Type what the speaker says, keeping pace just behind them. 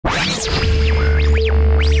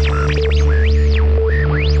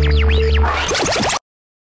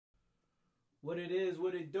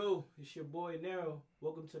It's your boy Nero.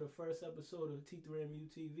 Welcome to the first episode of T3MU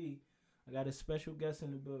TV. I got a special guest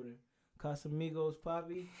in the building. Casamigossss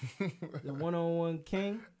Papiiii, the one-on-one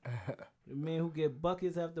king, the man who get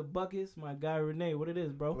buckets after buckets. My guy Rene, what it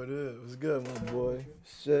is, bro? What it is? What's good, my boy?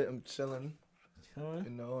 Shit, I'm chilling. Chilling? You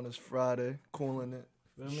know, on this Friday, cooling it.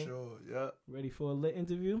 Feel For me? sure, yeah. Ready for a lit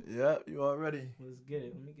interview? Yeah, you all ready? Let's get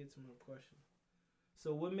it. Let me get to my question.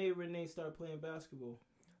 So what made Rene start playing basketball?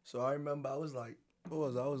 So I remember I was like, I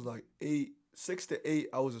was like 6 to 8.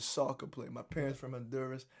 I was a soccer player. My parents from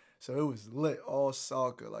Honduras, so it was lit, all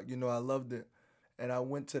soccer. Like, you know, I loved it. And I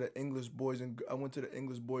went to the English Boys and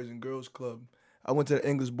Girls Club.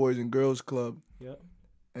 Yep.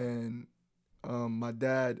 And my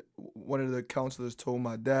dad, one of the counselors told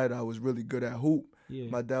my dad I was really good at hoop.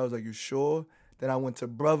 Yeah. My dad was like, "You sure?" Then I went to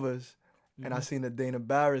Brothers. And I seen the Dana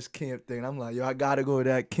Barris camp thing. I'm like, yo, I gotta go to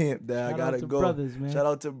that camp, Dad. I gotta go. Brothers, man. Shout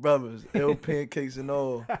out to Brothers. Ill pancakes and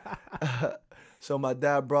all. So my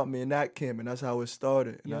dad brought me in that camp, and that's how it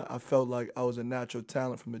started. And Yep. I felt like I was a natural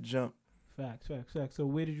talent from the jump. Facts. So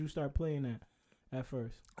where did you start playing at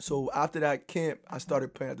first? So after that camp, I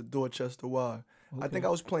started playing at the Dorchester Y. Okay. I think I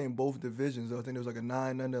was playing both divisions, though. I think there was like a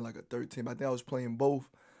 9 under, like a 13. I think I was playing both.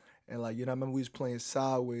 And, like, you know, I remember we was playing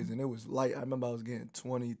sideways, and it was light. I remember I was getting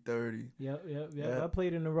 20, 30. Yep. I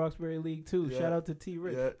played in the Roxbury League, too. Yeah. Shout out to T.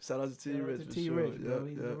 Rich. Yeah, shout out to T. Rich. T. Sure. Rich, bro.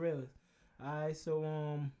 He's the realest. All right,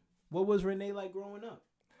 so what was Rene like growing up?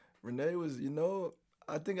 Rene was, you know,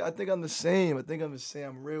 I think I'm the same.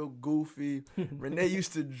 I'm real goofy. Rene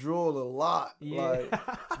used to drool a lot. Yeah.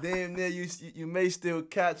 Like, damn near you may still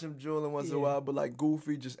catch him drooling once in a Yeah. while, but like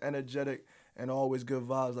goofy, just energetic, and always good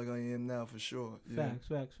vibes like I am now for sure. Yeah.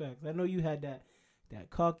 Facts. I know you had that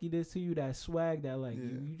cockiness to you, that swag that like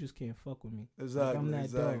you just can't fuck with me. Exactly. Like, I'm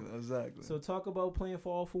that dog. Exactly. So talk about playing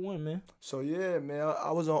for All For One, man. So yeah, man,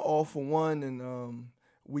 I was on All For One, and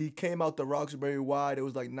we came out the Roxbury Y. There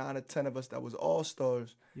was like 9 or 10 of us that was all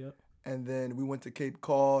stars. Yep. And then we went to Cape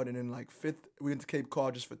Cod, and then like we went to Cape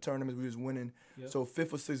Cod just for tournaments. We was winning. Yep. So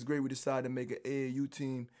 5th or 6th grade, we decided to make an AAU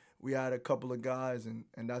team. We had a couple of guys, and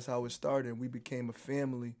that's how it started. And we became a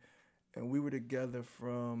family, and we were together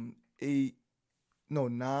from 9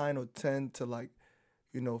 or 10 to like,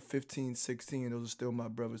 you know, 15, 16. Those are still my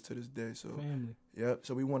brothers to this day. So Family. Yep.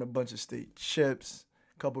 So we won a bunch of state chips,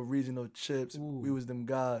 couple regional chips. Ooh. We was them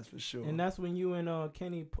guys for sure. And that's when you and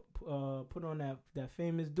Kenny put on that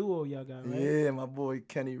famous duo y'all got, right? Yeah, my boy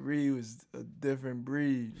Kenny Reed was a different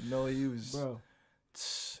breed. You know, he was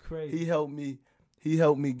crazy. He helped me.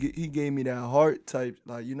 He gave me that heart type,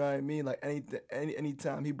 like, you know what I mean? Like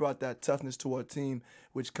anytime he brought that toughness to our team,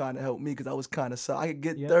 which kind of helped me because I was kind of soft. I could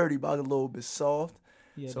get 30, but I was a little bit soft.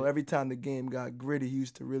 Yeah, so every time the game got gritty, he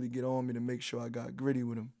used to really get on me to make sure I got gritty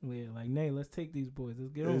with him. Yeah, like, Nay, let's take these boys.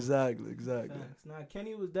 Let's get on. Exactly. Facts. Nah,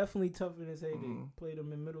 Kenny was definitely tough in his heyday. Played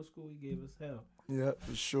him in middle school. He gave us hell. Yeah,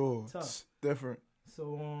 for sure. Tough. It's different.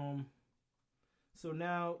 So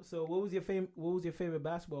what was your favorite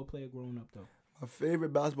basketball player growing up though? My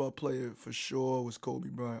favorite basketball player for sure was Kobe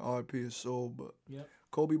Bryant. R.I.P. his soul, but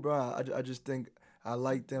Kobe Bryant, I just think I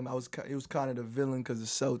liked him. He was kind of the villain because of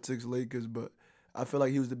Celtics, Lakers, but I feel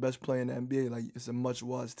like he was the best player in the NBA. Like, it's a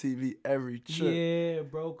much-watched TV every trip. Yeah,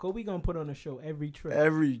 bro. Kobe gonna put on a show every trip.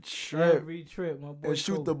 Every trip, my boy. And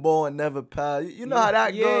shoot Kobe. The ball and never pass. You know how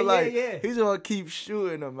that goes. Like, yeah. He's gonna keep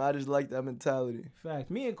shooting them. I just like that mentality.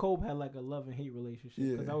 Fact. Me and Kobe had like a love and hate relationship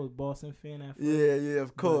because I was a Boston fan at first. Yeah,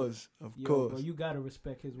 of course. Bro, you gotta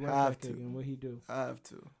respect his work ethic and what he do. I have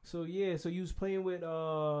to. So you was playing with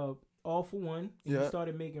All For One, and you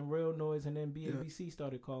started making real noise, and then BABC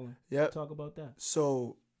started calling. Talk about that.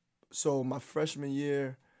 So my freshman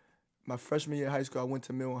year of high school, I went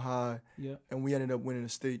to Mill High, and we ended up winning a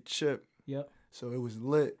state chip. So it was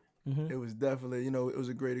lit. It was definitely, it was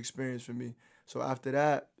a great experience for me. So after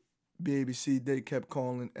that, BABC, they kept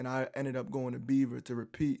calling, and I ended up going to Beaver to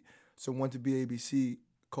repeat. So once the BABC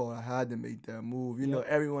called, I had to make that move. You know,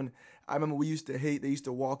 everyone, I remember we used to hate, they used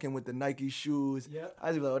to walk in with the Nike shoes.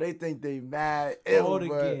 I was like, they think they mad. All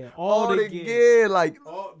the gear. Like,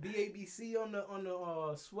 BABC on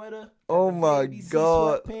the sweater. Oh my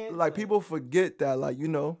God. Sweatpants, like, people forget that, like,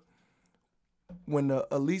 when the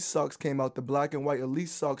Elite Socks came out, the black and white Elite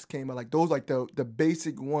Socks came out, like those, like the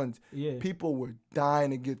basic ones. People were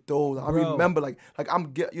dying to get those. I remember, like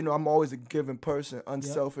I'm always a giving person,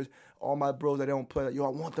 unselfish. All my bros that don't play, like, I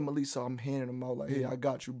want them Elite Socks. I'm handing them out, like, hey, I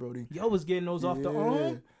got you, Brody. Yo was getting those off the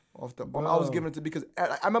arm. Off the arm. I was giving it to because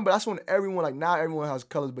I remember that's when everyone, like, now everyone has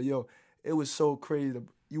colors, but it was so crazy.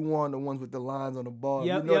 you wanted the ones with the lines on the bar.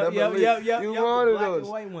 Yep, you know yep. You wanted black those. And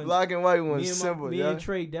white ones. Black and white ones. Simple, me and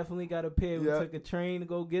Trey definitely got a pair. We took a train to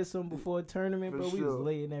go get some before a tournament, bro. We was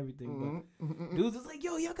late and everything, bro. Dudes was like,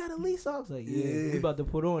 yo, y'all got Elite socks? Like, yeah, we about to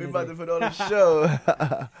put on We about to put on a show.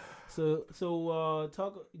 So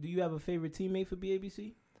do you have a favorite teammate for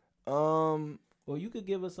BABC? Or you could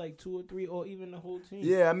give us like 2 or 3, or even the whole team.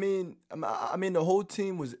 Yeah, I mean, the whole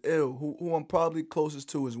team was ill. Who I'm probably closest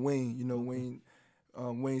to is Wayne. You know, Wayne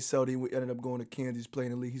Seldy. We ended up going to Kansas, playing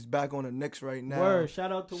the league. He's back on the Knicks right now. Word,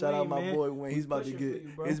 shout out to Wayne, Shout out my man. boy Wayne. He's about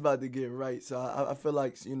to get right. So I feel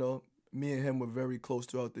like, you know, me and him were very close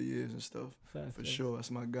throughout the years and stuff. For sure,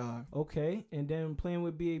 that's my guy. Okay, and then playing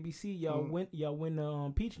with BABC, y'all win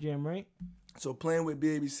the Peach Jam, right? So playing with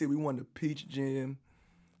BABC, we won the Peach Jam.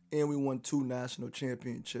 And we won 2 national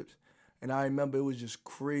championships. And I remember it was just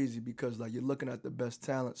crazy because, like, you're looking at the best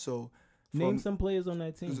talent. So name some players on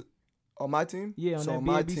that team. On my team? Yeah, on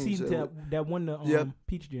that BABC team that won the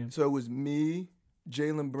Peach Jam. So it was me,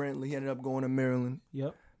 Jalen Brantley. He ended up going to Maryland.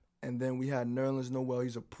 Yep. And then we had Nerlens Noel.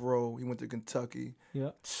 He's a pro. He went to Kentucky.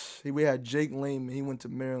 Yep. We had Jake Lehman. He went to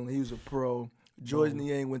Maryland. He was a pro. George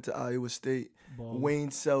Niang went to Iowa State.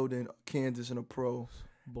 Wayne Selden, Kansas, and a pro.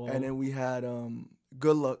 And then we had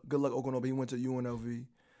Good luck, Oklahoma. He went to UNLV.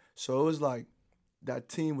 So it was like that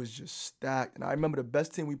team was just stacked. And I remember the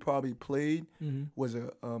best team we probably played was a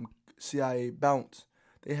CIA Bounce.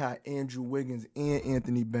 They had Andrew Wiggins and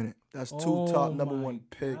Anthony Bennett. That's 2 top number 1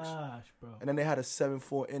 picks. Gosh, bro. And then they had a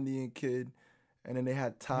 7'4" Indian kid. And then they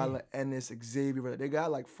had Tyler Ennis, Xavier. They got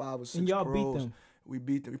like 5 or 6 and y'all pros. Beat them. We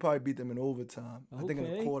beat them. We probably beat them in overtime. I think in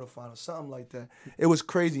the quarterfinals, something like that. It was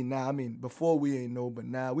crazy now. I mean, before we ain't know, but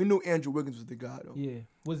now we knew Andrew Wiggins was the guy, though. Yeah.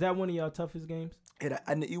 Was that one of y'all toughest games?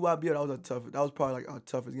 And the EYBL, that was probably like our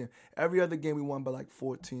toughest game. Every other game we won by like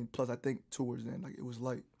 14 plus, I think, towards the end. Like, it was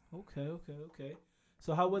light. Okay.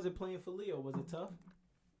 So how was it playing for Leo? Was it tough?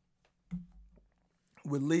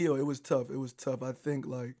 With Leo, it was tough. I think,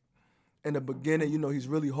 like, in the beginning, you know, he's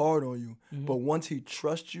really hard on you. But once he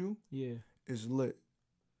trusts you, it's lit.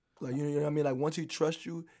 Like, you know what I mean? Like, once he trusts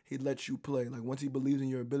you, he lets you play. Like, once he believes in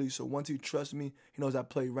your ability. So once he trusts me, he knows I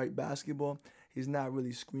play right basketball. He's not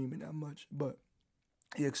really screaming that much, but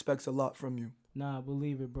he expects a lot from you. Nah, I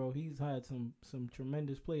believe it, bro. He's had some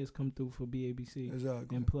tremendous players come through for BABC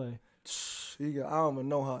and play. I don't even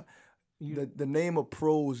know how. The name of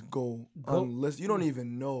pros go unless you don't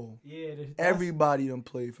even know. Yeah, everybody done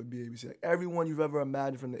played for BABC. Like, everyone you've ever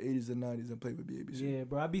imagined from the 80s and 90s done played for BABC. Yeah,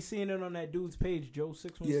 bro. I be seeing it on that dude's page, Joe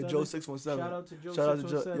 617. Yeah, Joe 617. Shout out to Joe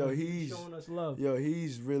 617. Yo, he's showing us love. Yo,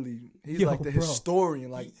 he's like the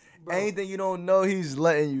historian. Like, anything you don't know, he's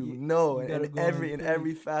letting you know. In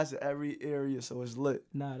every facet, every area. So it's lit.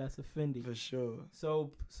 Nah, that's a Fendi. For sure.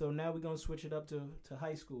 So now we're gonna switch it up to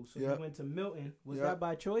high school. So you went to Milton. Was that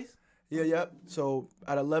by choice? Yeah. So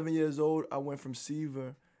at 11 years old, I went from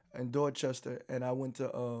Seaver and Dorchester, and I went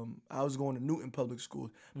to I was going to Newton Public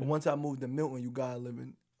Schools. But once I moved to Milton, you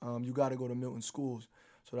gotta go to Milton schools.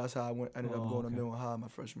 So that's how I ended up going to Milton High my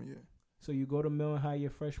freshman year. So you go to Milton High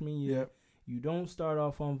your freshman year. Yep. You don't start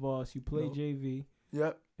off on varsity. You play JV.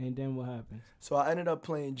 Yep. And then what happens? So I ended up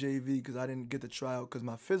playing JV because I didn't get the tryout because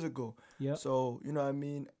my physical. Yep. So, you know what I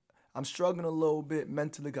mean? I'm struggling a little bit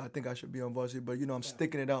mentally. I think I should be on varsity, but, you know, I'm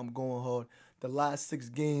sticking it out. I'm going hard. The last 6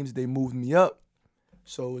 games, they moved me up.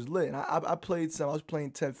 So it was lit. And I played some. I was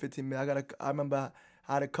playing 10, 15 minutes. I remember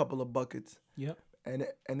I had a couple of buckets. Yep. And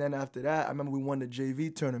then after that, I remember we won the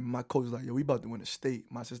JV tournament. My coach was like, yo, we about to win the state,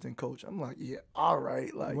 my assistant coach. I'm like, yeah, all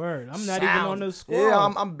right. Like, word. I'm not even on the squad.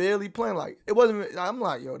 Yeah, I'm barely playing. Like, it wasn't, I'm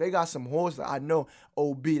like, yo, they got some horses. I know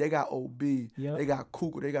OB. They got OB. Yep. They got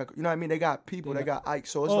Kuku. They got, you know what I mean? They got people. They got Ike.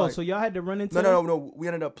 So it's like. So y'all had to run into No. We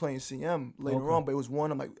ended up playing CM later on, but it was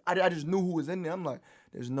one. I'm like, I just knew who was in there. I'm like,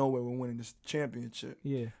 there's no way we're winning this championship.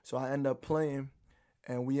 Yeah. So I end up playing,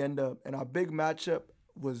 and our big matchup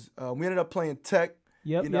was, we ended up playing Tech.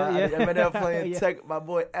 Yep, you know, I ended up playing Tech. My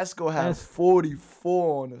boy Esco had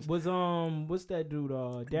 44 on us. What's that dude?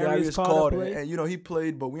 Darius Carter. And, you know, he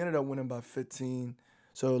played, but we ended up winning by 15.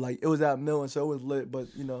 So, like, it was at Milton, so it was lit. But,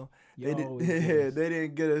 you know, they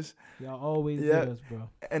didn't get us. Y'all always get us, bro.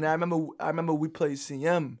 And I remember we played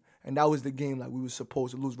CM. And that was the game, like, we were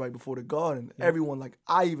supposed to lose right before the Garden. Yep. Everyone, like,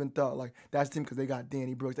 I even thought, like, that's the team because they got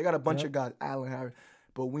Danny Brooks. They got a bunch of guys, Allen Harris.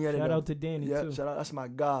 But we ended up. Shout out to Danny, too. Shout out. That's my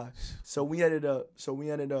guy. So we ended up,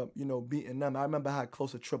 you know, beating them. I remember I had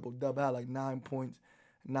close to triple-double. I had, like, 9 points,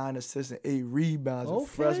 9 assists, and 8 rebounds as a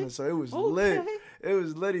freshman. So it was lit. It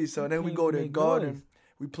was litty. So then we go to the Garden.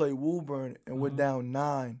 We play Woburn, and we're down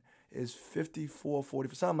 9. It's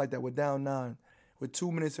 54-40, something like that. We're down 9 with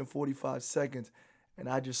 2 minutes and 45 seconds. and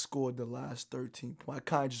I just scored the last 13 points. I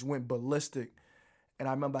kind of just went ballistic. And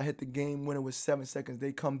I remember I hit the game winner with 7 seconds.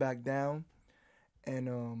 They come back down, and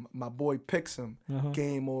my boy picks him.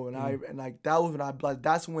 Game over. And like that was when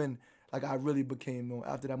that's when like I really became known.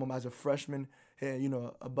 After that moment, as a freshman, had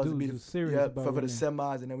a buzzer beater for the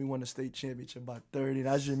semis, and then we won the state championship by 30. And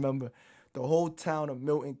I just remember the whole town of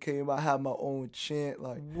Milton came. I had my own chant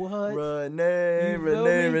like what?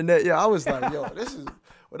 Rene. Yeah, I was like, yo, this is.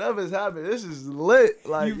 Whatever's happening, this is lit.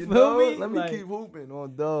 Like, you know, me? Let me keep hooping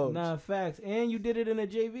on dogs. Nah, facts. And you did it in a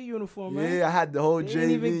JV uniform, man. Yeah, I had the whole JV uniform. They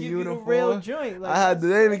didn't even give you the real joint. Like, they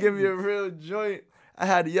didn't even give me a real joint. I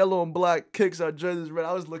had yellow and black kicks, our jerseys red.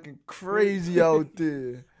 I was looking crazy out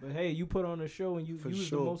there. But hey, you put on a show, and you was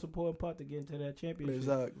the most important part to get into that championship.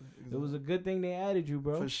 Exactly. It was a good thing they added you,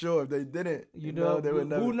 bro. For sure. If they didn't, you know they would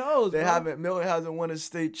never. Who knows? Milton hasn't won a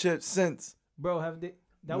state chip since. Bro, have they?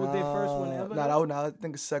 That was their first one ever? I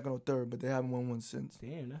think it's second or third, but they haven't won one since.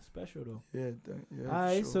 Damn, that's special, though. Yeah. All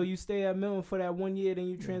right, so you stay at Milton for that 1 year, then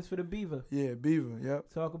you transfer to Beaver. Yeah, Beaver,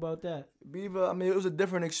 yep. Talk about that. Beaver, I mean, it was a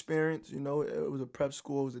different experience, It was a prep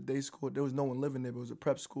school, it was a day school. There was no one living there, but it was a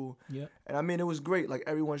prep school. Yeah. And, I mean, it was great. Like,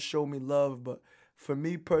 everyone showed me love, but for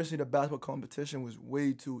me, personally, the basketball competition was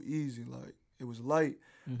way too easy. Like, it was light.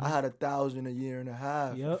 I had 1,000 a year and a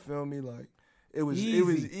half. Yep. You feel me? Like, it was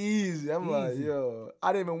easy. I'm like, yo,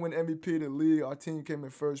 I didn't even win MVP of the league. Our team came in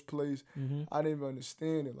first place. I didn't even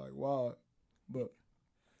understand it. Like, wow. But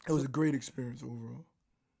it was a great experience overall.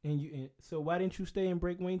 And so why didn't you stay and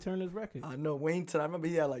break Wayne Turner's record? I know Wayne Turner. I remember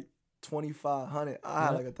he had like 2,500. I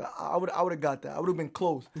had like I would have got that. I would have been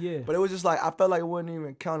close. Yeah. But it was just like I felt like it wouldn't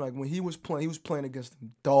even count. Like when he was playing against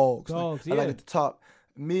them dogs. Like at the top.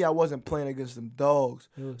 Me, I wasn't playing against them dogs.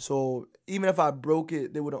 So even if I broke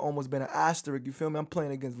it, there would have almost been an asterisk. You feel me? I'm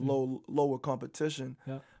playing against lower competition.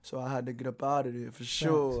 Yeah. So I had to get up out of there for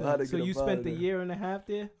sure. I had to so you spent the year and a half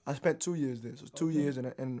there? I spent 2 years there. So 2 years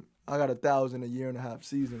and I got 1,000 a year and a half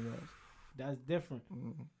season. Guys. That's different.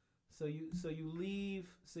 So you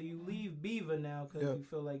leave Beaver now because you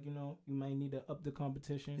feel like you might need to up the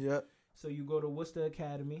competition. Yeah. So you go to Worcester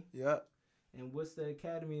Academy. Yeah. And Worcester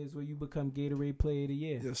Academy is where you become Gatorade Player of the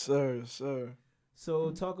Year. Yes, sir. Yes, sir.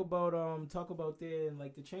 So talk about there and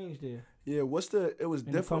like the change there. Yeah, Worcester, it was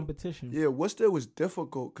difficult. Competition. Yeah, Worcester was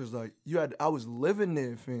difficult because like I was living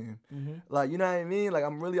there, fam. Like you know what I mean? Like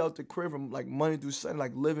I'm really out the crib from like Monday through Sunday,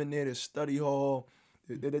 like living there, the study hall.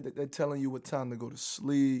 They're telling you what time to go to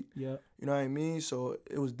sleep. Yeah. You know what I mean? So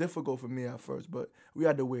it was difficult for me at first, but we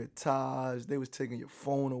had to wear ties. They was taking your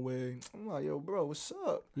phone away. I'm like, yo, bro, what's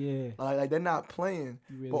up? Yeah. Like they're not playing.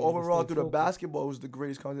 Really but overall, through the basketball, it was the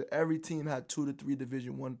greatest competition. Every team had 2 to 3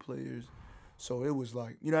 Division I players. So it was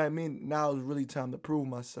like, you know what I mean? Now it was really time to prove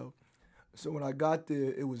myself. So when I got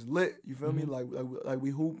there, it was lit. You feel me? Like we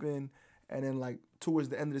hooping. And then like towards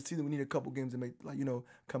the end of the season, we need a couple games to make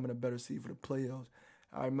come in a better seed for the playoffs.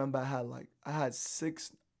 I remember I had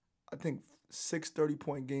 6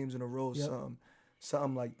 30-point games in a row,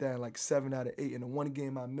 something like that, like 7 out of 8. And the one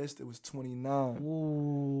game I missed, it was 29.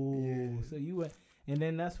 Ooh, yeah. So you went, and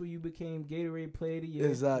then that's where you became Gatorade Player of the Year.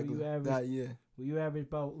 Exactly, that year. Well, you averaged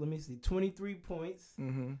about 23 points.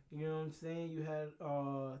 You know what I'm saying? You had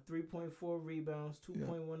 3.4 rebounds,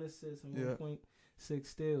 2.1 assists, and 1.6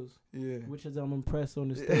 steals. Yeah. Which is I'm impressed on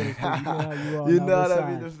the steals. You know how you are. You know how to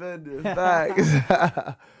be defender. Facts.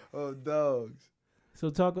 Oh, dogs. So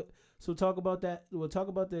talk about that. We'll talk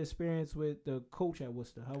about the experience with the coach at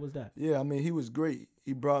Worcester. How was that? Yeah, I mean, he was great.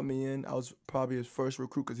 He brought me in. I was probably his first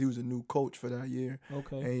recruit because he was a new coach for that year.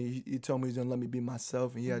 Okay. And he told me he was going to let me be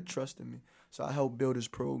myself, and he had trust in me. So I helped build his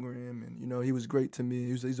program, and, he was great to me.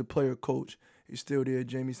 He's a player coach. He's still there,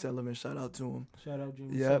 Jamie Sullivan. Shout out to him. Shout out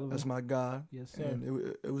Jamie Sullivan. Yeah, that's my guy. Yes, sir.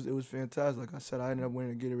 And it was fantastic. Like I said, I ended up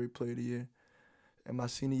winning the Gatorade Player of the Year. And my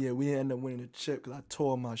senior year, we didn't end up winning the chip because I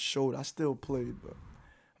tore my shoulder. I still played, but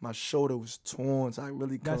my shoulder was torn, so I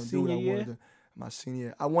really couldn't do what I wanted to. My senior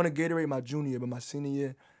year. I won a Gatorade my junior year, but my senior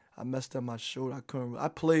year, I messed up my shoulder. I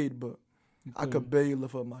played, but I could barely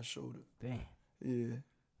lift up my shoulder. Damn. Yeah.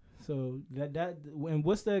 So and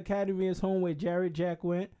Worcester Academy is home where Jared Jack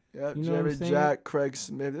went. Yeah, Jared Jack, Craig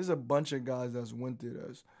Smith. There's a bunch of guys that's went there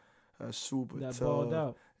that's super tough. That balled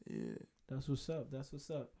out. Yeah. That's what's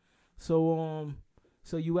up.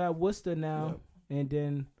 So you at Worcester now, and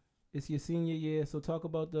then it's your senior year. So talk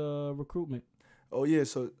about the recruitment. Oh yeah,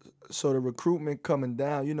 so the recruitment coming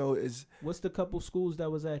down, is. What's the couple schools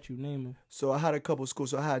that was at you? Name them. So I had a couple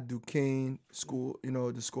schools. So I had Duquesne School.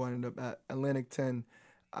 The school I ended up at. Atlantic 10.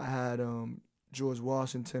 I had George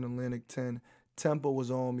Washington, Atlantic 10. Temple was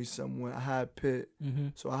on me somewhere. I had Pitt.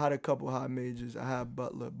 So I had a couple high majors. I had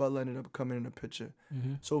Butler. Butler ended up coming in the picture.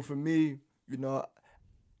 So for me,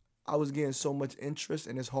 I was getting so much interest,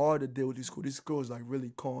 and it's hard to deal with these schools. These schools like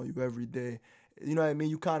really calling you every day. You know what I mean?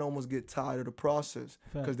 You kind of almost get tired of the process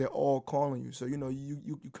because they're all calling you. So, you know,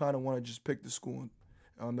 you kind of want to just pick the school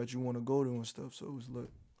that you want to go to and stuff. So it was lit.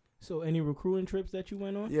 So any recruiting trips that you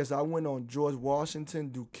went on? Yes, I went on George Washington,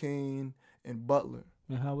 Duquesne, and Butler.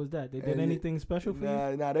 And how was that? They did anything special for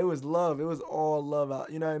you? Nah, there was love. It was all love.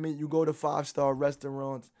 You know what I mean? You go to 5-star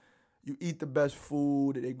restaurants. You eat the best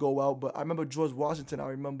food. They go out. But I remember George Washington. I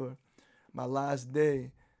remember my last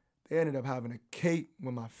day. They ended up having a cake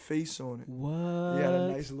with my face on it. What? They had a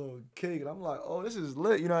nice little cake. And I'm like, oh, this is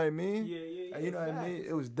lit. You know what I mean? Yeah. And you know what I mean?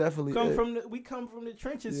 It was definitely we come from the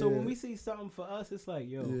trenches. So when we see something for us, it's like,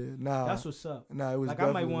 yo, that's what's up. Nah, it was like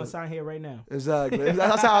I might want to sign here right now. Exactly.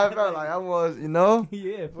 That's how I felt. Like I was, you know?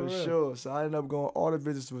 Yeah, for real. Sure. So I ended up going. All the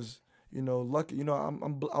visits was, you know, lucky. You know,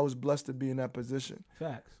 I was blessed to be in that position.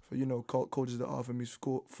 Facts. For, you know, coaches that offered me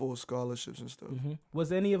full scholarships and stuff. Mm-hmm.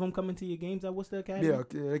 Was any of them coming to your games at Worcester Academy? Yeah,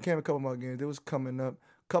 they came a couple of my games. They was coming up.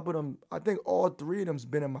 A couple of them, I think all 3 of them's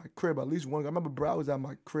been in my crib. At least one. I remember Brad was at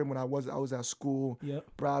my crib when I was at school. Yep.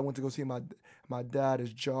 Brad went to go see my dad,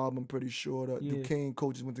 his job, I'm pretty sure. The Duquesne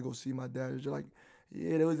coaches went to go see my dad. It's like,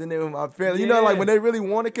 yeah, they was in there with my family. You know, like when they really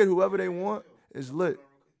want a kid, whoever they want, it's lit.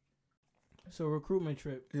 So recruitment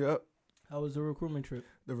trip. Yep. How was the recruitment trip?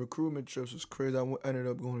 The recruitment trips was crazy. I ended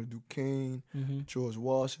up going to Duquesne, George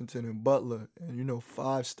Washington, and Butler. And, you know,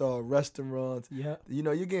 5-star restaurants. Yeah. You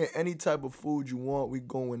know, you're getting any type of food you want. We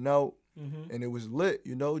going out. And it was lit.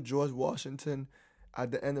 You know, George Washington,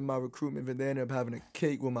 at the end of my recruitment event, they ended up having a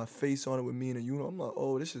cake with my face on it with me and you know, I'm like,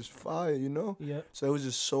 oh, this is fire, you know? Yeah. So it was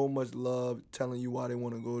just so much love telling you why they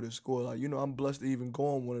want to go to school. Like, you know, I'm blessed to even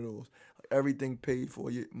go on one of those. Everything paid for.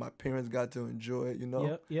 My parents got to enjoy it, you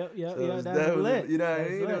know? Yep. So That's lit. You know what I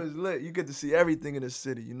mean? It was lit. You get to see everything in the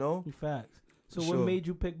city, you know? Facts. So what made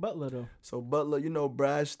you pick Butler, though? So Butler, you know,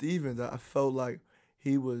 Brad Stevens, I felt like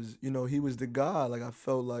he was the guy. Like, I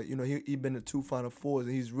felt like, you know, he been to 2 Final Fours,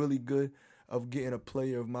 and he's really good of getting a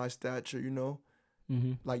player of my stature, you know?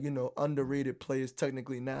 Like, you know, underrated players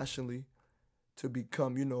technically nationally to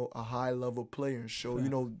become, you know, a high-level player and show, you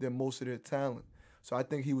know, most of their talent. So I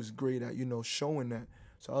think he was great at, you know, showing that.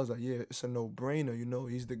 So I was like, yeah, it's a no-brainer, you know.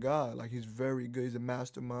 He's the guy. Like, he's very good. He's a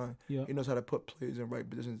mastermind. Yep. He knows how to put players in right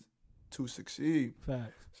positions to succeed.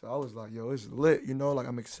 Facts. So I was like, yo, it's lit, you know. Like,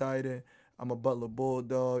 I'm excited. I'm a Butler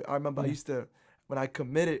Bulldog. I remember I used to, when I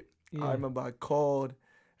committed, I remember I called,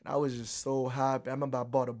 and I was just so happy. I remember I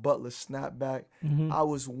bought a Butler snapback. I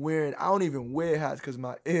was wearing, I don't even wear hats because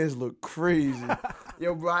my ears look crazy.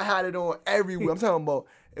 Yo, bro, I had it on everywhere. I'm talking about,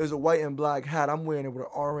 it was a white and black hat. I'm wearing it with an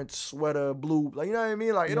orange sweater, blue. Like, you know what I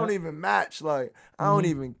mean? Like, it don't even match. Like, I don't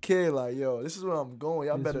even care. Like, yo, this is where I'm going.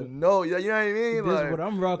 Y'all better know. You know what I mean? This is what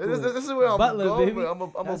I'm rocking with. This is where I'm Butler, going. baby.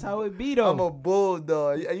 That's how it be, though. I'm a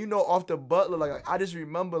Bulldog. And you know, off the Butler, like, I just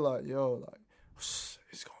remember, like, yo, like,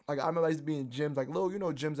 he's going. Like, I remember I used to be in gyms. Like, Lil, you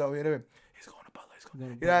know gyms out here. He's going to Butler. He's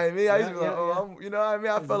going. You know what I mean? I used to be like, you know what I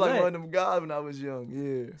mean? I felt like one of them guys when I was young.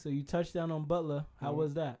 Yeah. So you touched down on Butler. How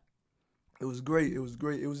was that? It was great. It was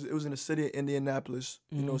great. It was in the city of Indianapolis,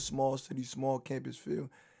 you know, small city, small campus feel.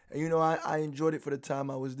 And, you know, I enjoyed it for the time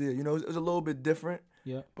I was there. You know, it was a little bit different.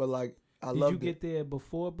 Yeah. But, like, I loved it. Did you get there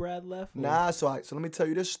before Brad left? Or? Nah, so let me tell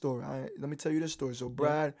you this story. So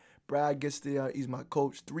Brad gets there. He's my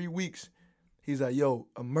coach. 3 weeks. He's like, yo,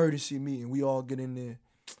 emergency meeting. We all get in there.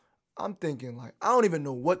 I'm thinking, like, I don't even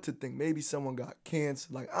know what to think. Maybe someone got cancer.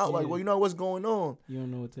 Like, I'm like, well, you know what's going on? You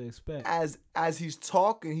don't know what to expect. As he's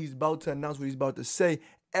talking, he's about to announce what he's about to say.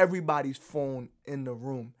 Everybody's phone in the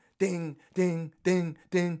room. Ding, ding, ding,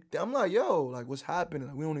 ding. I'm like, yo, like, what's happening?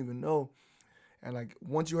 Like, we don't even know. And, like,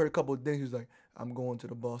 once you heard a couple of things, he was like, I'm going to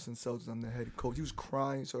the Boston Celtics. I'm the head coach. He was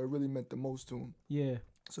crying, so it really meant the most to him. Yeah.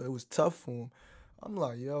 So it was tough for him. I'm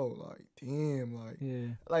like, yo, like, damn,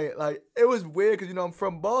 like, like it was weird because, you know, I'm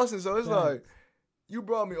from Boston, so it's like, you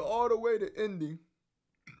brought me all the way to Indy,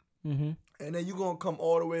 and then you gonna come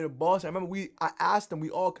all the way to Boston. I remember I asked him,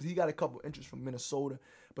 because he got a couple interests from Minnesota,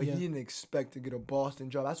 but he didn't expect to get a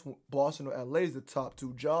Boston job. That's when Boston or LA is the top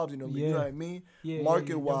 2 jobs, you know what I mean? Yeah,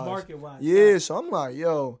 market-wise. Market-wise. Yeah, so I'm like,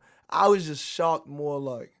 yo, I was just shocked more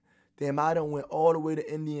like, damn, I done went all the way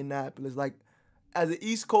to Indianapolis. Like, as an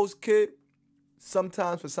East Coast kid,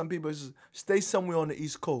 sometimes for some people, it's just stay somewhere on the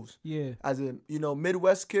East Coast. Yeah. As a, you know,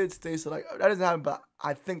 Midwest kid, stay so like, that doesn't happen, but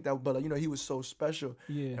I think that, but like, you know, he was so special.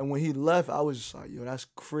 Yeah. And when he left, I was just like, yo, that's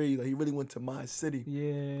crazy. Like, he really went to my city.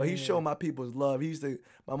 Yeah. But he showed my people's love.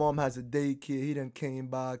 My mom has a daycare. He done came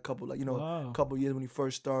by a couple, like, you know, a couple years when he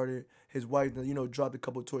first started. His wife, you know, dropped a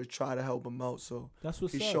couple toys, tried to help him out. So that's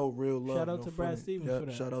what's up. He showed real love. Shout out to Brad Stevens for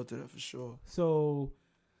that. Shout out to that for sure. So,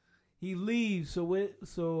 He leaves. So what?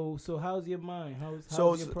 So how's your mind? How's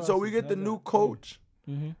your process? So we get the new coach,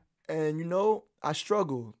 mm-hmm. and you know I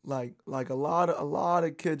struggle. Like a lot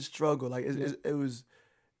of kids struggle. Like it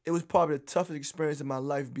was probably the toughest experience in my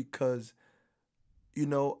life because, you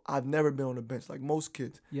know, I've never been on the bench like most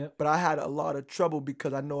kids. Yep. But I had a lot of trouble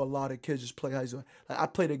because I know a lot of kids just play high school. Like I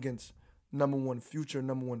played against #1 future,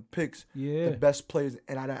 #1 picks, the best players,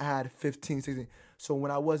 and I had 15, 16. So when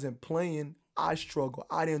I wasn't playing, I struggled.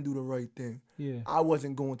 I didn't do the right thing. Yeah. I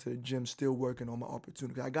wasn't going to the gym, still working on my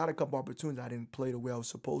opportunities. I got a couple opportunities. I didn't play the way I was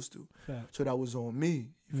supposed to. Fact. So that was on me.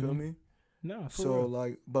 You feel me? No. So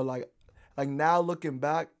real. Like now looking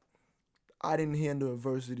back, I didn't handle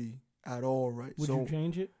adversity at all right. Would you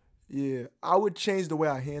change it? Yeah, I would change the way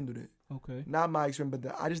I handled it. Okay. Not my experience,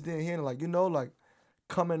 but I just didn't handle like, you know, like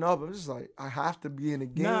coming up. I'm just like, I have to be in the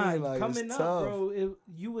game. Nah, like, coming it's up, tough. bro,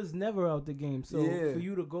 you was never out the game. So for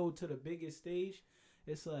you to go to the biggest stage,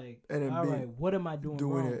 it's like, all right, what am I doing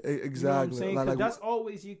wrong? It exactly. You know what I'm saying? Because that's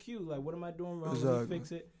always your cue. Like, what am I doing wrong? Exactly. Let me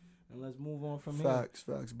fix it, and let's move on from here. Facts.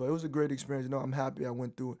 But it was a great experience. You know, I'm happy I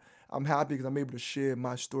went through it. I'm happy because I'm able to share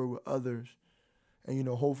my story with others. And, you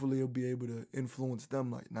know, hopefully it'll be able to influence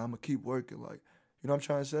them. Like, nah, I'm going to keep working. Like, you know what I'm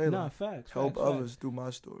trying to say? Nah, like, facts. Help others through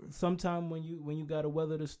my story. Sometimes when you got to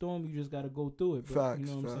weather the storm, you just got to go through it. Facts. You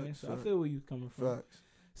know what I'm saying? So I feel where you coming from. Facts.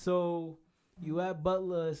 So you at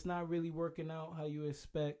Butler, it's not really working out how you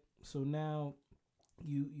expect. So now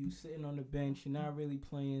you sitting on the bench, you're not really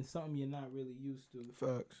playing, something you're not really used to.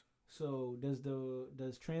 Facts. So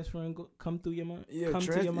does transferring come through your mind? Yeah,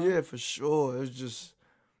 to your mind? Yeah, for sure. It's just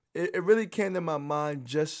it really came to my mind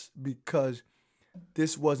just because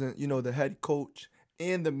this wasn't, you know, the head coach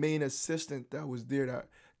and the main assistant that was there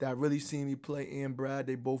that really seen me play, and Brad,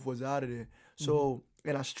 they both was out of there. So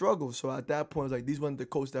and I struggled. So at that point, it was like, these weren't the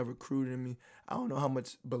coach that recruited me. I don't know how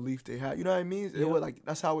much belief they had. You know what I mean? It was like,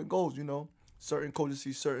 that's how it goes, you know. Certain coaches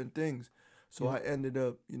see certain things. So I ended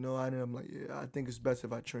up, you know, like, yeah, I think it's best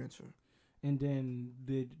if I transfer. And then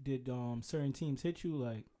did certain teams hit you,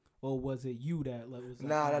 like, or was it you that was like,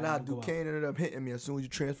 nah, Duquesne ended up hitting me. As soon as you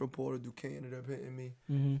transfer portal, Duquesne ended up hitting me.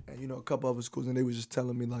 And, you know, a couple other schools, and they was just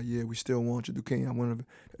telling me, like, yeah, we still want you, Duquesne.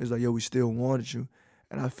 It was like, yo, we still wanted you.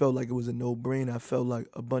 And I felt like it was a no-brainer. I felt like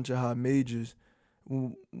a bunch of high majors.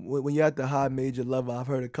 When you're at the high major level, I've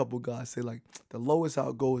heard a couple guys say, like, the lowest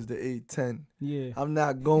I'll go is the A10. Yeah. I'm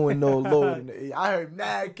not going no lower than the A. I heard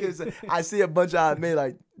mad kids say, I see a bunch of high majors,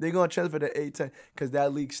 like, they're going to transfer to A10 because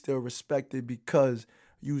that league's still respected because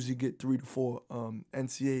you usually get 3 to 4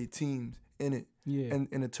 NCAA teams in it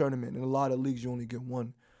in a tournament. In a lot of leagues, you only get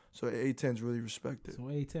one. So A10 is really respected. So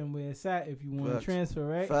A10 where it's at if you want to transfer,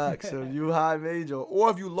 right? Facts. So if you high major or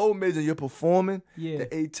if you low major, you're performing. Yeah. The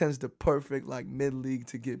A10's the perfect like mid league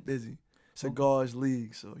to get busy. Cigars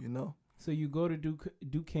league, so you know. So you go to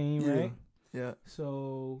Duquesne, right? Yeah.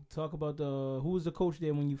 So talk about who was the coach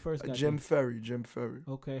there when you first got Jim there? Jim Ferry.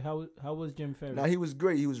 Okay, how was Jim Ferry? Now he was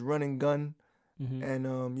great. He was running gun,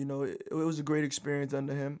 and you know it was a great experience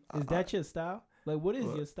under him. Is that your style? Like, what is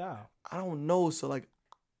your style? I don't know. So like,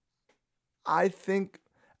 I think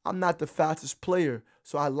I'm not the fastest player,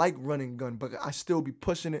 so I like running gun, but I still be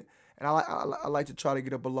pushing it, and I like to try to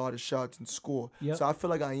get up a lot of shots and score. Yep. So I feel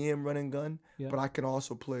like I am running gun, but I can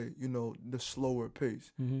also play, you know, the slower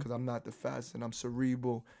pace because I'm not the fastest, and I'm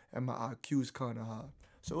cerebral, and my IQ's kind of high.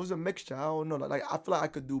 So it was a mixture. I don't know. Like I feel like I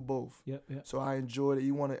could do both. Yep. So I enjoyed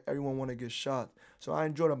it. Everyone want to get shots. So I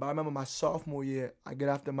enjoyed it. But I remember my sophomore year, I get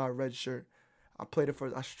after my red shirt. I played it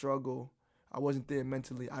first. I struggled. I wasn't there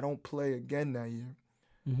mentally. I don't play again that year.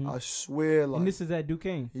 I swear, like. And this is at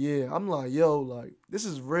Duquesne. Yeah, I'm like, yo, like, this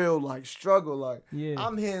is real, like, struggle. Like,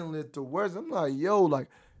 I'm handling it the worst. I'm like, yo, like,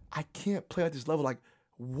 I can't play at this level. Like,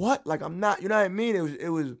 what? Like, I'm not, you know what I mean? It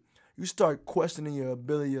was, you start questioning your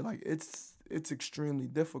ability. You're like, it's extremely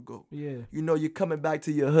difficult. Yeah. You know, you're coming back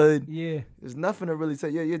to your hood. Yeah. There's nothing to really say.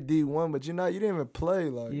 Yeah, you're D1, but you didn't even play.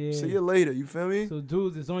 Like, see you later. You feel me? So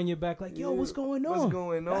dudes is on your back like, yo, what's going on? What's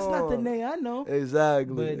going on? That's not the name I know.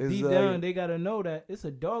 Exactly. But deep down, they got to know that it's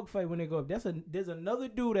a dogfight when they go up. There's another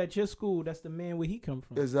dude at your school that's the man where he come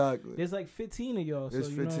from. Exactly. There's like 15 of y'all. There's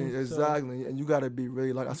so, 15. Exactly. And you got to be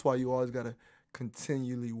really, like, that's why you always got to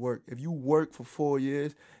continually work. If you work for 4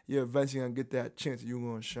 years, you're eventually going to get that chance you're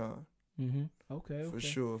going to shine. Okay. For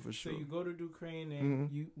sure. So you go to Duquesne,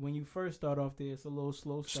 and you when you first start off there, it's a little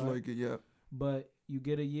slow start. But you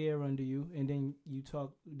get a year under you, and then you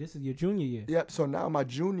talk. This is your junior year. Yep. So now my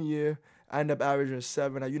junior year, I end up averaging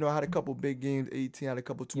 7. I had a couple big games, 18, I had a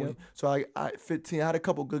couple 20. Yep. So I 15, I had a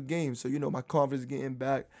couple good games. So my confidence getting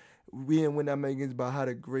back. We didn't win that many games, but I had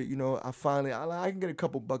a great. I can get a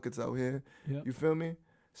couple buckets out here. Yep. You feel me?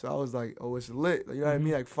 So I was like, oh, it's lit. You know what I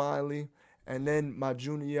mean? Like, finally. And then my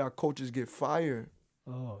junior year, our coaches get fired.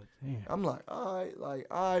 Oh, damn. I'm like, all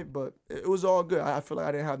right. But it was all good. I feel like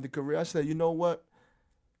I didn't have the career. I said, you know what?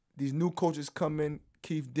 These new coaches come in,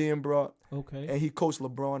 Keith Denbrough. Okay. And he coached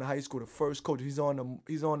LeBron in high school, the first coach. He's on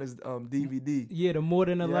his DVD. Yeah, the More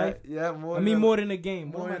Than a Life. Yeah, more than a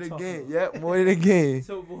game. More than a game. Yeah, more than a game.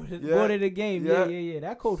 So more than a game. Yeah.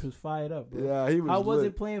 That coach was fired up, bro. Yeah, he was. How was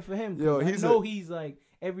it playing for him? Yo, he's like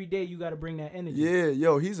every day you got to bring that energy. Yeah,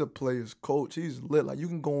 yo, he's a player's coach. He's lit. Like, you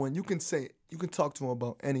can go in, you can talk to him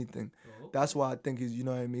about anything. Oh, okay. That's why I think he's, you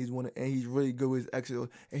know what I mean. And he's really good with his exit,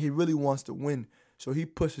 and he really wants to win. So he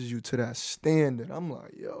pushes you to that standard. I'm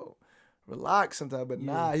like, yo, relax sometimes. But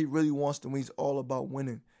nah, he really wants to win. He's all about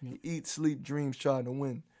winning. Yeah. He eats, sleep, dreams, trying to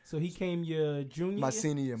win. So he came your junior year? My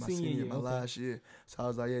senior year, my last year. So I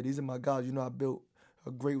was like, yeah, these are my guys. You know, I built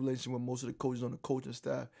a great relationship with most of the coaches on the coaching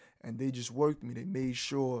staff, and they just worked me. They made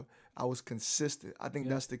sure I was consistent. I think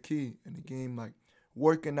that's the key in the game, like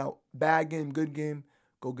working out, bad game, good game,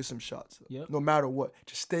 go get some shots. Yep. No matter what,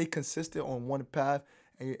 just stay consistent on one path,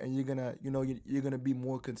 and you're gonna, you're gonna be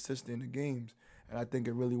more consistent in the games. And I think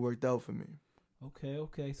it really worked out for me.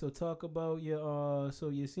 Okay. So talk about your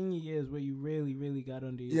your senior years where you really got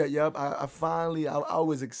under your... Yeah. I finally, I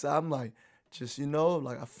was excited. I'm like,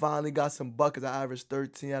 I finally got some buckets. I averaged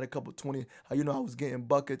 13, had a couple 20. I was getting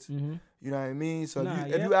buckets. Mm-hmm. You know what I mean? So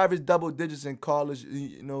if you average double digits in college,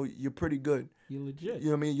 you're pretty good. You're legit. You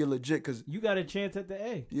know what I mean? You're legit because you got a chance at the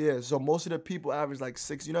A. Yeah. So most of the people average like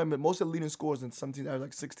 6. You know what I mean? Most of the leading scores in some teams average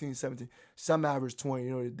like 16, 17. Some average 20.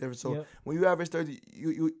 You know the difference. So when you average 30,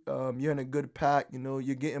 you're in a good pack.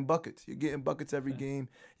 You're getting buckets. You're getting buckets every game.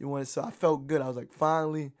 So I felt good. I was like,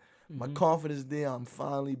 finally, my confidence there. I'm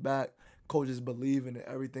finally back. Coaches believe in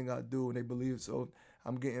everything I do, and they believe. So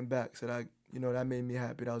I'm getting back. So that that made me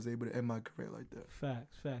happy that I was able to end my career like that.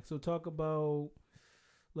 Facts. So talk about,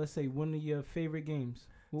 let's say, one of your favorite games.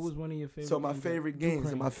 What was one of your favorite games? So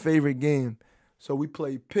my favorite game. So we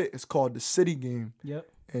played Pitt. It's called the City Game. Yep.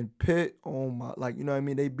 And Pitt,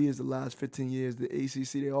 they beat us the last 15 years. The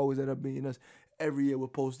ACC, they always end up beating us. Every year we're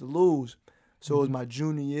supposed to lose. So it was my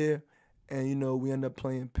junior year, and we ended up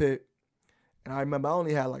playing Pitt. And I remember I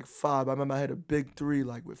only had like 5. I remember I had a big 3,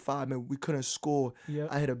 like with 5, and we couldn't score. Yep.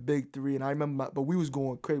 I had a big 3, and I remember, but we was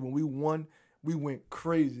going crazy. When we won, we went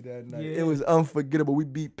crazy that night. Yeah. It was unforgettable. We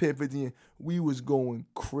beat Pitt 15. We was going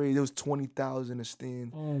crazy. It was 20,000 a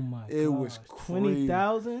stand. Oh my god. It was crazy.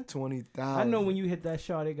 20,000? 20,000. I know when you hit that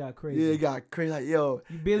shot, it got crazy. Yeah, it got crazy. Like, yo,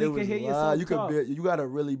 you barely could hear yourself talk. You gotta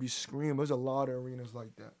really be screaming. There's a lot of arenas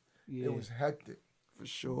like that. Yeah. It was hectic for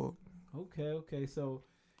sure. Okay. So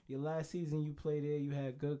your last season you played there, you had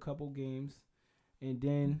a good couple games, and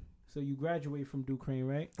then so you graduated from Duquesne,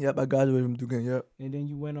 right? Yep, I graduated from Duquesne. Yep. And then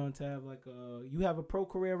you went on to have you have a pro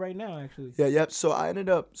career right now, actually. Yeah, yep. So I ended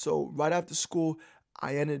up right after school,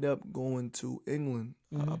 I ended up going to England.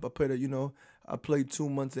 Mm-hmm. I played 2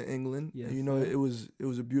 months in England. Yes, and, it was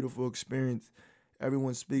a beautiful experience.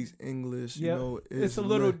 Everyone speaks English, It's a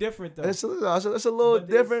little different, though. It's a little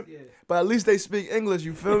different, but at least they speak English,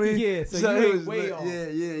 you feel me? Yeah, so you ain't way off.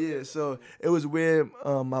 Yeah. So it was weird.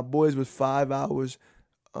 My boys was 5 hours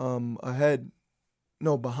behind, I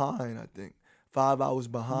think. 5 hours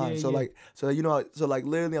behind.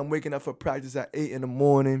 Literally I'm waking up for practice at 8 in the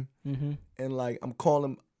morning, and I'm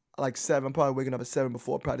calling 7. I'm probably waking up at 7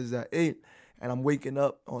 before practice at 8, and I'm waking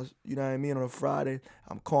up on on a Friday.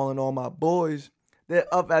 I'm calling all my boys. They're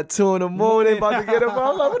up at 2 in the morning, about to get up.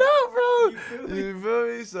 I'm like, what up, bro? You feel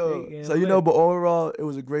me? So but overall, it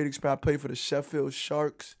was a great experience. I played for the Sheffield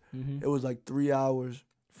Sharks. Mm-hmm. It was like 3 hours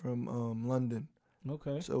from London.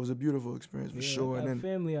 Okay. So it was a beautiful experience for sure. I got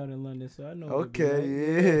family out in London, so I know.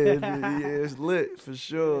 Okay, it's lit for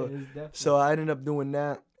sure. Yeah, so I ended up doing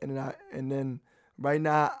that, and then right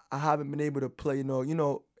now I haven't been able to play.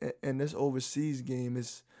 In this overseas game,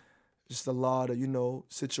 it's just a lot of,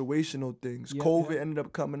 situational things. COVID ended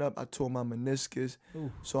up coming up. I tore my meniscus.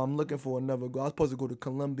 Ooh. So I'm looking for another goal. I was supposed to go to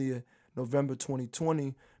Colombia November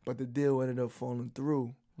 2020, but the deal ended up falling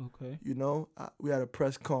through. Okay. We had a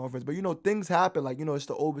press conference. But, things happen. It's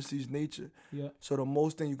the overseas nature. Yeah. So the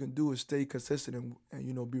most thing you can do is stay consistent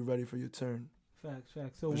and be ready for your turn. Facts.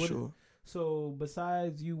 So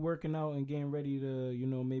besides you working out and getting ready to,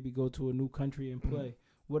 maybe go to a new country and play,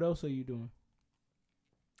 what else are you doing?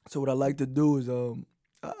 So what I like to do is,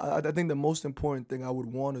 I think the most important thing I would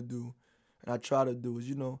want to do, and I try to do,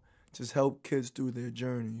 is just help kids through their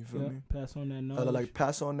journey. You feel me? Pass on that knowledge.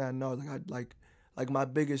 Pass on that knowledge. My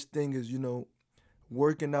biggest thing is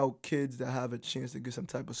working out kids that have a chance to get some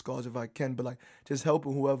type of scars if I can, but just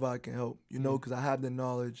helping whoever I can help. Because I have the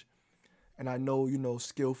knowledge, And I know, you know,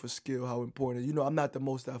 skill for skill, how important. You know, I'm not the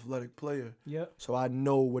most athletic player. Yep. So I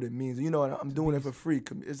know what it means. You know, I'm doing it for free.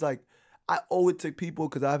 It's like I owe it to people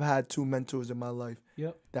because I've had 2 mentors in my life.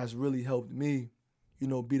 Yep. That's really helped me, you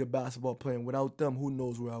know, be the basketball player. And without them, who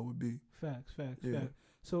knows where I would be. Facts.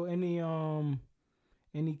 So any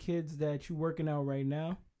kids that you working out right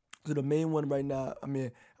now? So the main one right now, I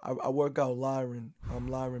mean, I work out Lyron.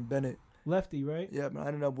 Lyron Bennett. Lefty, right? Yeah, man. I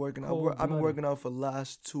ended up working out. I've been working out for the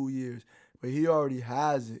last 2 years. But he already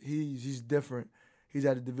has it. He's different. He's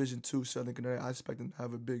at a Division II Southern Connecticut. I expect him to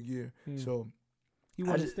have a big year. So he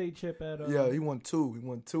won a state chip at yeah, he won 2. He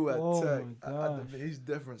won 2 at Tech. Oh my gosh. He's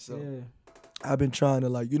different. So yeah. I've been trying to,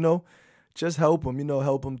 like, you know, just help him. You know,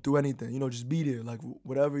 help him through anything. You know, just be there. Like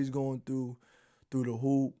whatever he's going through the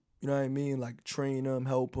hoop. You know what I mean? Like train him,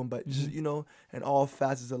 help him, but just, you know, in all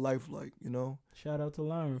facets of life, like, you know. Shout out to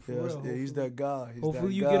Lyron for real. Yeah, he's that guy.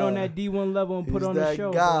 Hopefully you get on that D1 level and put on the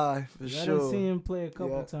show. He's that guy, bro. for sure. I done seen him play a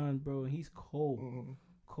couple times, bro. He's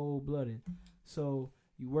cold-blooded. So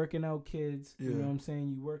you working out kids, you know what I'm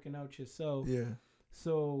saying? You working out yourself. Yeah.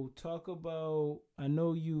 So talk about, I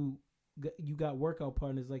know you got workout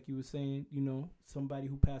partners, like you were saying, you know, somebody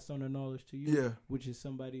who passed on the knowledge to you, which is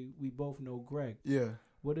somebody we both know, Greg. Yeah.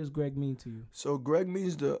 What does Greg mean to you? So Greg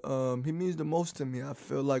means he means the most to me. I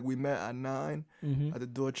feel like we met at 9 at the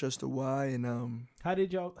Dorchester Y, and how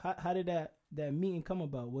did that meeting come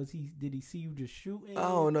about? Did he see you just shooting? I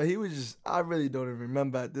don't know. He was just, I really don't even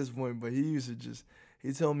remember at this point, but he used to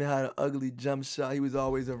he told me how to ugly jump shot. He was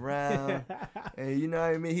always around, and you know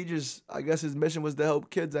what I mean. He just, I guess his mission was to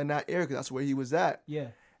help kids in that area because that's where he was at. Yeah,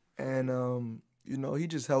 and you know, he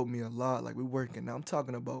just helped me a lot. Like, we working now. I'm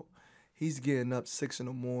talking about. He's getting up 6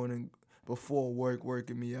 a.m. before work,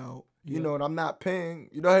 working me out. You know, and I'm not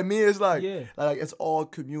paying. You know what I mean? It's like it's all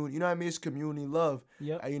community. You know what I mean? It's community love.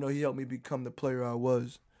 Yep. And, you know, he helped me become the player I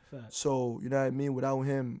was. Fact. So, you know what I mean? Without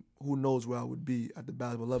him, who knows where I would be at the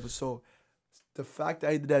basketball level. So, the fact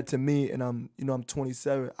that he did that to me, and I'm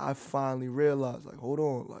 27, I finally realized, like, hold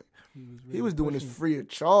on, like, he was doing this free of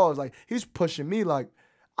charge. Like, he's pushing me. Like,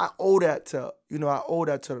 I owe that to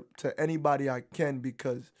anybody I can,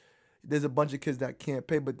 because there's a bunch of kids that can't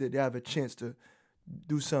pay, but they have a chance to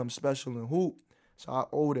do something special in hoop. So I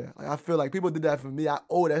owe that. Like, I feel like people did that for me. I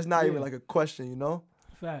owe that. It's not even like a question, you know?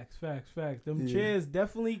 Facts. Them chairs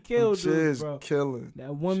definitely killed, chairs bro. Killing.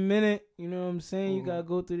 That 1 minute, you know what I'm saying? You gotta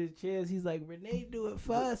go through the chairs. He's like, Rene, do it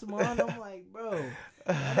fast, man. I'm like, bro,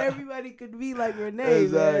 not everybody could be like Rene,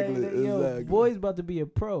 man. Yo, boy's about to be a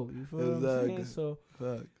pro. You feel what I'm saying? So,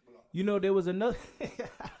 you know, there was another.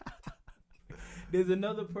 There's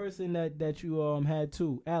another person that you had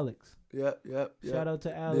too, Alex. Yep. Shout out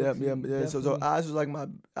to Alex. Yeah. So Alex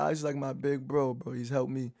is like my big bro. He's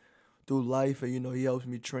helped me through life, and you know, he helps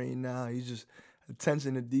me train now. He's just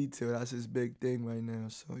attention to detail. That's his big thing right now.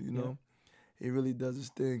 So, you know, he really does his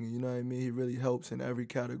thing. And you know what I mean? He really helps in every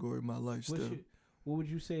category of my life still. What would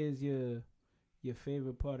you say is your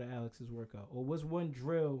favorite part of Alex's workout? Or what's one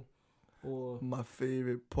drill or my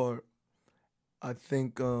favorite part? I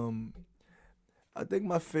think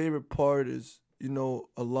my favorite part is, you know,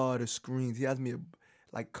 a lot of the screens. He has me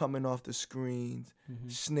like coming off the screens,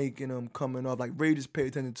 snaking them, coming off. Like, Ray just pay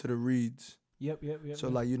attention to the reads. Yep. So,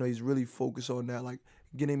 like, you know, he's really focused on that, like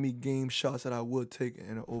getting me game shots that I would take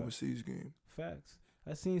in an overseas game. Facts.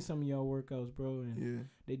 I seen some of y'all workouts, bro, and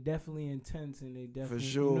they definitely intense, and they definitely, for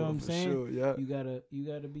sure, you know what I'm saying? Sure, yeah. You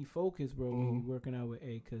gotta be focused, bro, when you working out with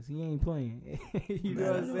A, cause he ain't playing. You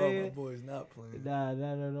know what I'm saying? My boy's not playing. Nah,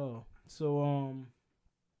 not at all. So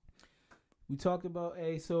we talked about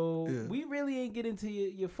A. So we really ain't get into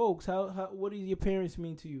your folks. How what do your parents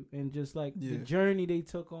mean to you, and just like the journey they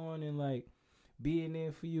took on, and like being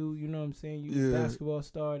there for you, you know what I'm saying? You a basketball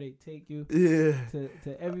star, they take you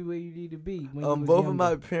to everywhere you need to be. When both of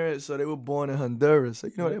my parents, so they were born in Honduras. So,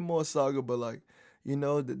 you know, they're more Saga, but like, you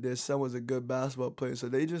know, that their son was a good basketball player. So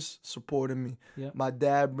they just supported me. Yep. My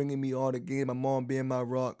dad bringing me all the game, my mom being my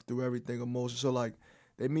rock through everything emotional. So like,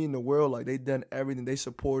 they mean the world. Like, they done everything. They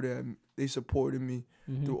supported me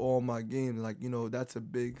through all my games. Like, you know, that's a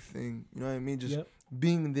big thing. You know what I mean? Just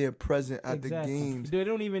being there, present at the games. They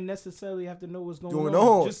don't even necessarily have to know what's going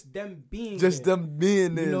on. Just them being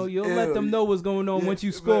there. You know, you'll let them know what's going on once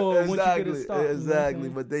you score, once you get a stop. Exactly.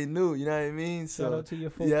 But they knew, you know what I mean? So, shout out to your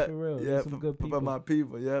folks, for real. Yeah, some good people. For my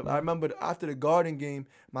people, I remember after the Garden game,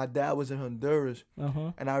 my dad was in Honduras.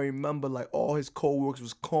 And I remember, like, all his co-workers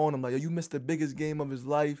was calling him, like, yo, you missed the biggest game of his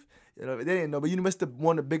life. You know, they didn't know, but you missed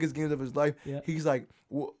one of the biggest games of his life. He's like,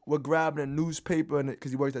 we're grabbing a newspaper,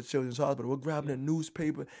 because he works at Children's Hospital. We're grabbing a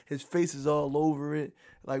newspaper. His face is all over it.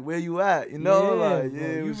 Like, where you at? You know, it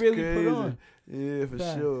you was really crazy. put on. Yeah, for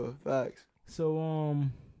sure. Facts. So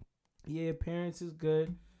yeah, parents is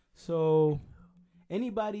good. So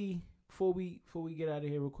anybody before we get out of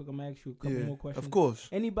here real quick, I'm gonna ask you a couple more questions. Of course.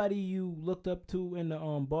 Anybody you looked up to in the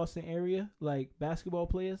Boston area, like basketball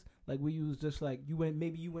players, like where you was just like you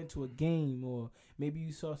went to a game or maybe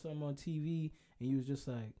you saw something on TV and you was just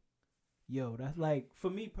like, yo, that's like for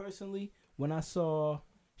me personally, when I saw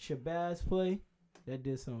Shabazz play, that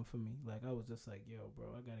did something for me. Like I was just like, yo, bro,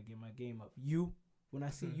 I gotta get my game up. When I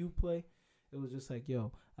see you play, it was just like,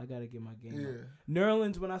 yo, I gotta get my game up.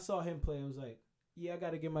 Nerlens, when I saw him play, it was like, yeah, I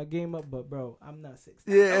gotta get my game up, but bro, I'm not 6'9".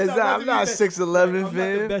 Yeah, I'm not 6'11", I'm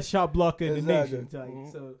man. not the best shot blocker in the nation.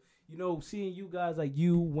 So seeing you guys like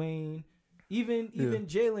you, Wayne, even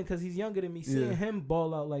Jalen, because he's younger than me, seeing him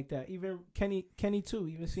ball out like that. Even Kenny too.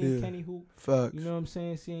 Even seeing Kenny hoop. Facts. You know what I'm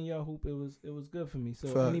saying? Seeing y'all hoop, it was good for me. So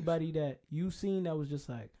Facts. Anybody that you seen that was just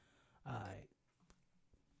like, all right,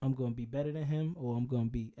 I'm gonna be better than him, or I'm gonna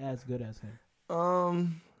be as good as him.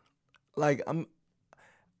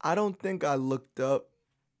 I don't think I looked up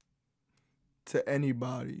to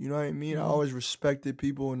anybody. You know what I mean? I always respected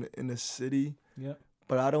people in the city. Yeah.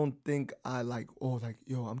 But I don't think I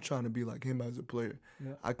I'm trying to be like him as a player.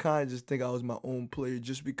 Yeah. I kind of just think I was my own player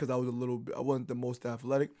just because I wasn't the most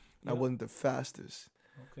athletic and I wasn't the fastest.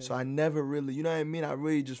 Okay. So I never really, you know what I mean? I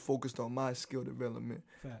really just focused on my skill development.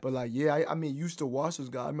 Fact. But I used to watch those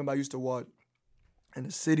guys. I remember I used to watch in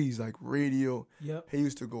the cities, like radio. Yep. He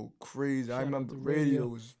used to go crazy. I remember radio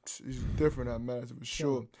was different at Madison for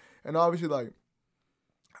sure. And obviously,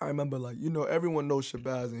 I remember, everyone knows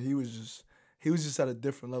Shabazz, and he was just at a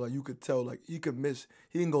different level. Like, you could tell, he could miss.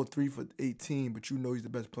 He didn't go 3 for 18, but he's the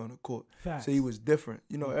best player on the court. Facts. So he was different.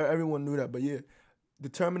 Everyone knew that. But yeah,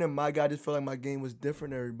 determining my guy, I just felt like my game was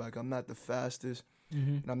different than everybody. I'm not the fastest,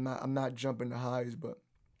 and I'm not jumping the highest, but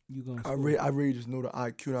I really just know the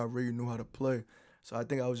IQ, and I really knew how to play. So I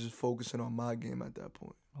think I was just focusing on my game at that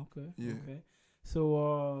point. Okay. Yeah. Okay.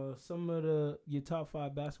 So some of your top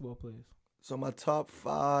 5 basketball players. So my top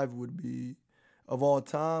 5 would be of all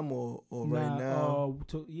time or right now.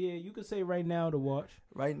 You could say right now to watch.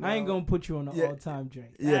 Right now. I ain't gonna put you on the all-time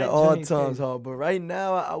drink. Yeah, the all-time's hard. But right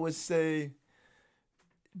now, I would say,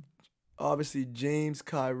 obviously, James,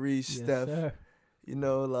 Kyrie, Steph. Sir. I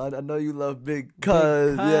know you love big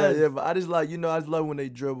cuz. Yeah. But I just I just love when they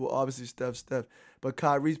dribble. Obviously, Steph. But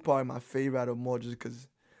Kyrie's probably my favorite out of them all just because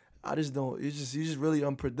I just don't. He's just really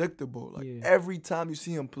unpredictable. Every time you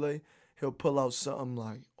see him play, he'll pull out something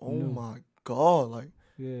like, oh my God,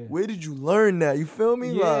 where did you learn that? You feel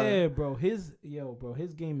me? Yeah, bro. His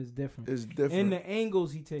game is different. It's different. And the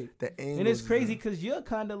angles he takes. And it's crazy because you're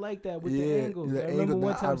kind of like that with the angles. I remember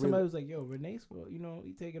one time somebody was like, yo, Rene score,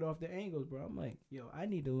 he take it off the angles, bro. I'm like, yo, I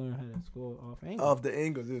need to learn how to score off angles. Off the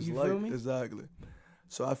angles. Feel me? Exactly.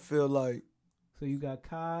 So I feel like. So you got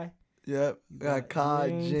Kai. Yep. Got Kai,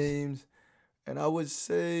 James. And I would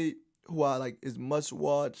say who I is must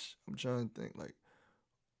watch. I'm trying to think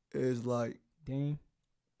is Dame.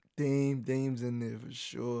 Dame's in there for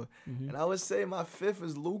sure. Mm-hmm. And I would say my 5th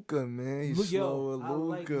is Luka, man. He's slow with Luka. I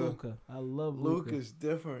like Luka. I love Luka. Luka's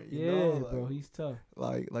different. Bro, he's tough.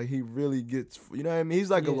 Like he really gets, you know what I mean? He's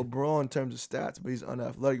like a LeBron in terms of stats, but he's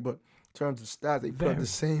unathletic. But in terms of stats, they put up the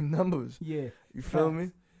same numbers. Yeah. You feel me?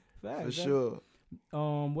 Facts. For sure.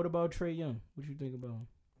 What about Trae Young? What you think about him?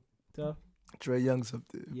 Tough? Trae Young's up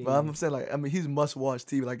there. Yeah, but I'm saying, he's must-watch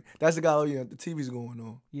TV. That's the guy, the TV's going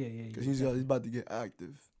on. Yeah. Because he's about to get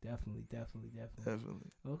active. Definitely.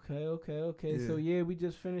 Okay. Yeah. So, we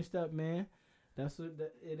just finished up, man.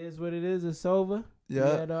 It is what it is. It's over. Yeah.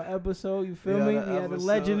 We had our episode. You feel me? We had a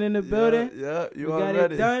legend in the building. Yeah. We got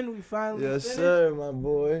it done. We finally finished. Yes, sir, my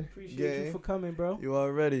boy. Appreciate you for coming, bro. You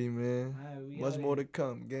already, man. Much more to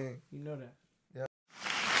come, gang. You know that.